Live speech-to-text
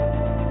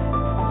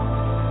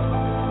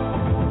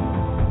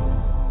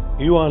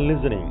You are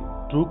listening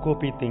True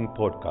Copy Think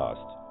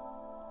podcast,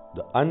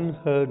 the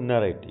unheard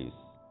narratives.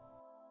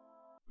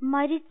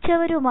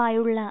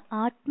 മരിച്ചവരുമായുള്ള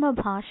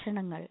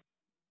ആത്മഭാഷണങ്ങൾ.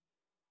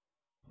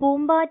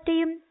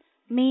 പൂമ്പാറ്റയും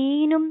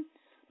മീനും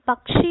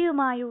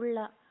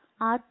പക്ഷിയുമായുള്ള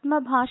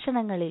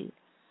ആത്മഭാഷണങ്ങളിൽ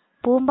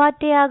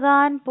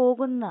പൂമ്പാറ്റയാകാൻ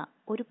പോകുന്ന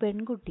ഒരു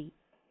പെൺകുട്ടി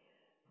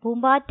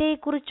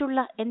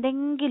പൂമ്പാറ്റയെക്കുറിച്ചുള്ള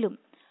എന്തെങ്കിലും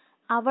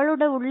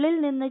അവളുടെ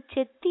ഉള്ളിൽ നിന്ന്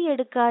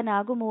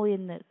ചെത്തിയെടുക്കാനാകുമോ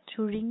എന്ന്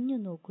ചുഴിഞ്ഞു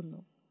നോക്കുന്നു.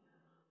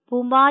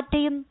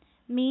 പൂമ്പാറ്റയും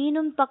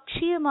മീനും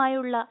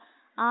പക്ഷിയുമായുള്ള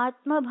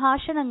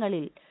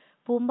ആത്മഭാഷണങ്ങളിൽ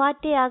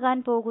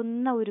പൂമ്പാറ്റയാകാൻ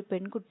പോകുന്ന ഒരു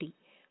പെൺകുട്ടി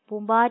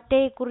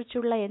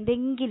പൂമ്പാറ്റയെക്കുറിച്ചുള്ള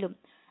എന്തെങ്കിലും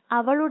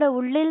അവളുടെ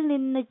ഉള്ളിൽ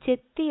നിന്ന്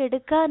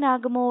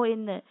ചെത്തിയെടുക്കാനാകുമോ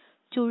എന്ന്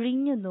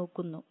ചുഴിഞ്ഞു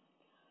നോക്കുന്നു.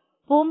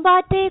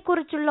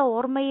 പൂമ്പാറ്റയെക്കുറിച്ചുള്ള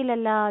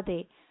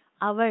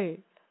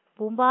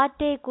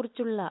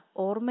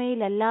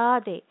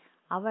ഓർമ്മയിലല്ലാതെ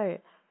അവൾ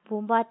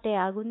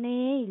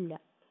പൂമ്പാറ്റയാകുന്നേയില്ല.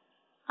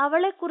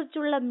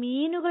 അവളെക്കുറിച്ചുള്ള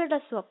മീനുകളുടെ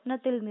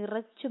സ്വപ്നത്തിൽ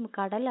നിറച്ചും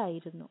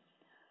കടലായിരുന്നു.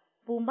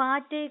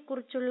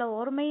 പൂമ്പാറ്റയെക്കുറിച്ചുള്ള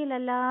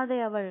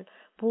ഓർമ്മയിലല്ലാതെ അവൾ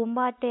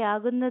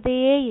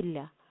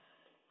പൂമ്പാറ്റയാകുന്നതേയില്ല.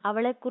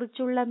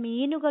 അവളെക്കുറിച്ചുള്ള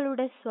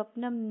മീനുകളുടെ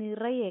സ്വപ്നം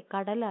നിറയെ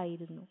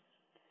കടലായിരുന്നു.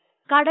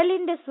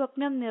 കടലിന്റെ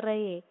സ്വപ്നം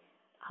നിറയെ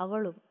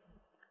അവളും.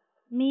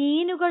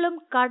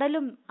 മീനുകളും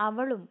കടലും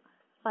അവളും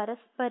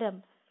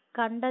പരസ്പരം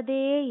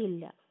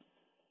കണ്ടതേയില്ല.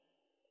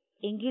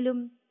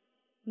 എങ്കിലും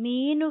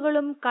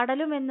മീനുകളും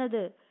കടലും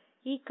എന്നത്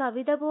ഈ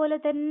കവിത പോലെ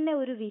തന്നെ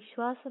ഒരു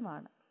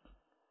വിശ്വാസമാണ്.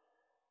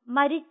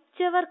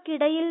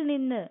 മരിച്ചവർക്കിടയിൽ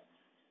നിന്ന്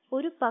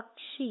ഒരു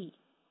പക്ഷി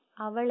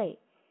അവളെ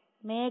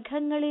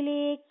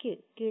മേഘങ്ങളിലേക്ക്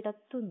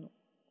കിടത്തുന്നു.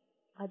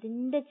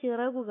 അതിന്റെ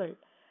ചിറകുകൾ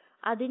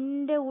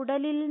അതിന്റെ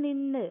ഉടലിൽ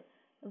നിന്ന്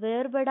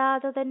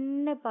വേർപെടാതെ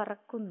തന്നെ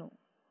പറക്കുന്നു.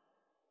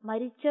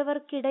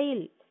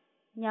 മരിച്ചവർക്കിടയിൽ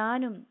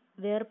ഞാനും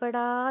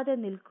വേർപെടാതെ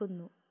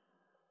നിൽക്കുന്നു.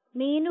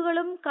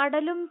 മീനുകളും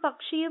കടലും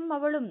പക്ഷിയും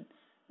അവളും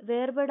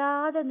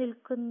വേർപെടാതെ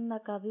നിൽക്കുന്ന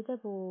കവിത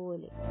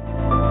പോലെ.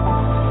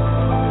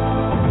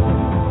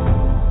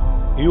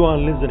 You are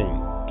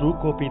listening True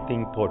Copy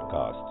Think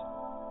podcast,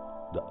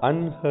 the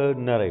unheard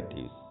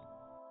narratives.